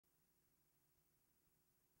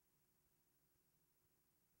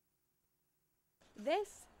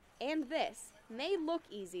This and this may look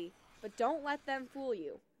easy, but don't let them fool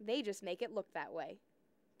you. They just make it look that way.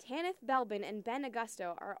 Tanith Belbin and Ben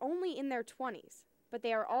Agosto are only in their 20s, but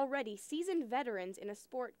they are already seasoned veterans in a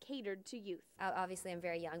sport catered to youth. Obviously, I'm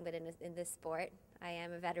very young, but in this sport, I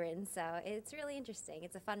am a veteran, so it's really interesting.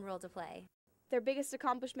 It's a fun role to play. Their biggest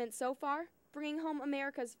accomplishment so far? Bringing home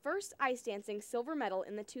America's first ice dancing silver medal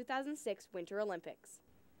in the 2006 Winter Olympics.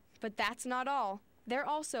 But that's not all. They're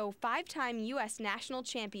also 5-time U.S. national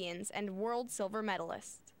champions and world silver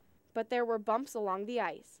medalists. But there were bumps along the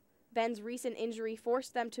ice. Ben's recent injury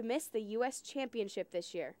forced them to miss the U.S. championship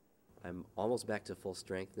this year. I'm almost back to full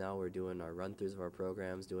strength now. We're doing our run-throughs of our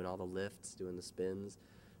programs, doing all the lifts, doing the spins.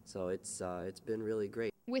 So it's been really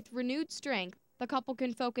great. With renewed strength, the couple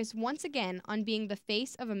can focus once again on being the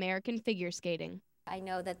face of American figure skating. I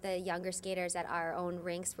know that the younger skaters at our own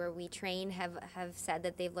rinks where we train have said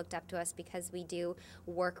that they've looked up to us because we do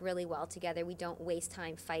work really well together. We don't waste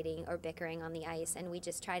time fighting or bickering on the ice, and we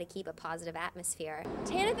just try to keep a positive atmosphere.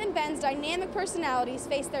 Tanith and Ben's dynamic personalities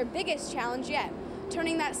face their biggest challenge yet,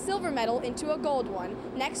 turning that silver medal into a gold one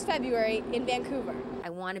next February in Vancouver.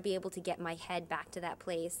 I want to be able to get my head back to that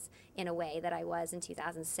place in a way that I was in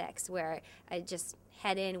 2006, where I just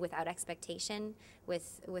head in without expectation,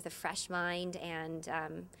 with a fresh mind, and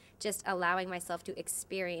just allowing myself to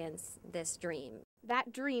experience this dream.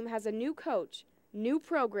 That dream has a new coach, new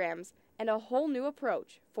programs, and a whole new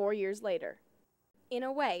approach 4 years later. In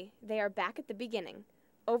a way, they are back at the beginning,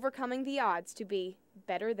 overcoming the odds to be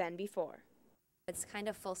better than before. It's kind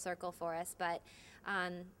of full circle for us, but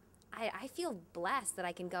I feel blessed that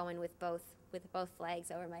I can go in with both flags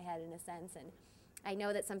over my head in a sense, and I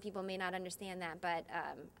know that some people may not understand that, but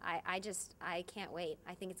I can't wait.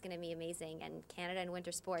 I think it's going to be amazing, and Canada and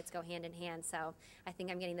winter sports go hand in hand, so I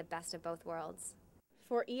think I'm getting the best of both worlds.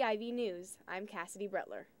 For EIV News, I'm Cassidy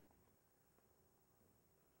Brettler.